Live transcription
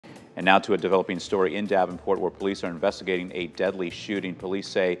And now to a developing story in Davenport where police are investigating a deadly shooting. Police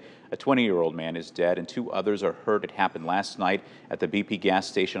say a 20-year-old man is dead and 2 others are hurt. It happened last night at the BP gas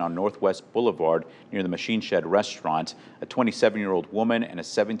station on Northwest Boulevard near the Machine Shed restaurant. A 27-year-old woman and a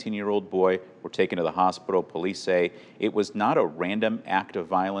 17-year-old boy were taken to the hospital. Police say it was not a random act of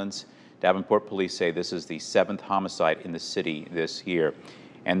violence. Davenport police say this is the 7th homicide in the city this year.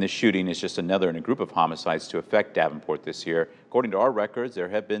 And this shooting is just another in a group of homicides to affect Davenport this year. According to our records, there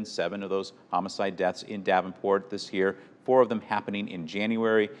have been 7 of those homicide deaths in Davenport this year, 4 of them happening in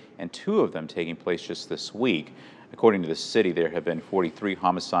January and 2 of them taking place just this week. According to the city, there have been 43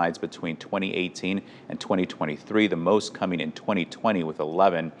 homicides between 2018 and 2023, the most coming in 2020 with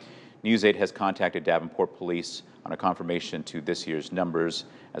 11. News 8 has contacted Davenport police on a confirmation to this year's numbers,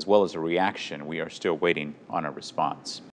 as well as a reaction. We are still waiting on a response.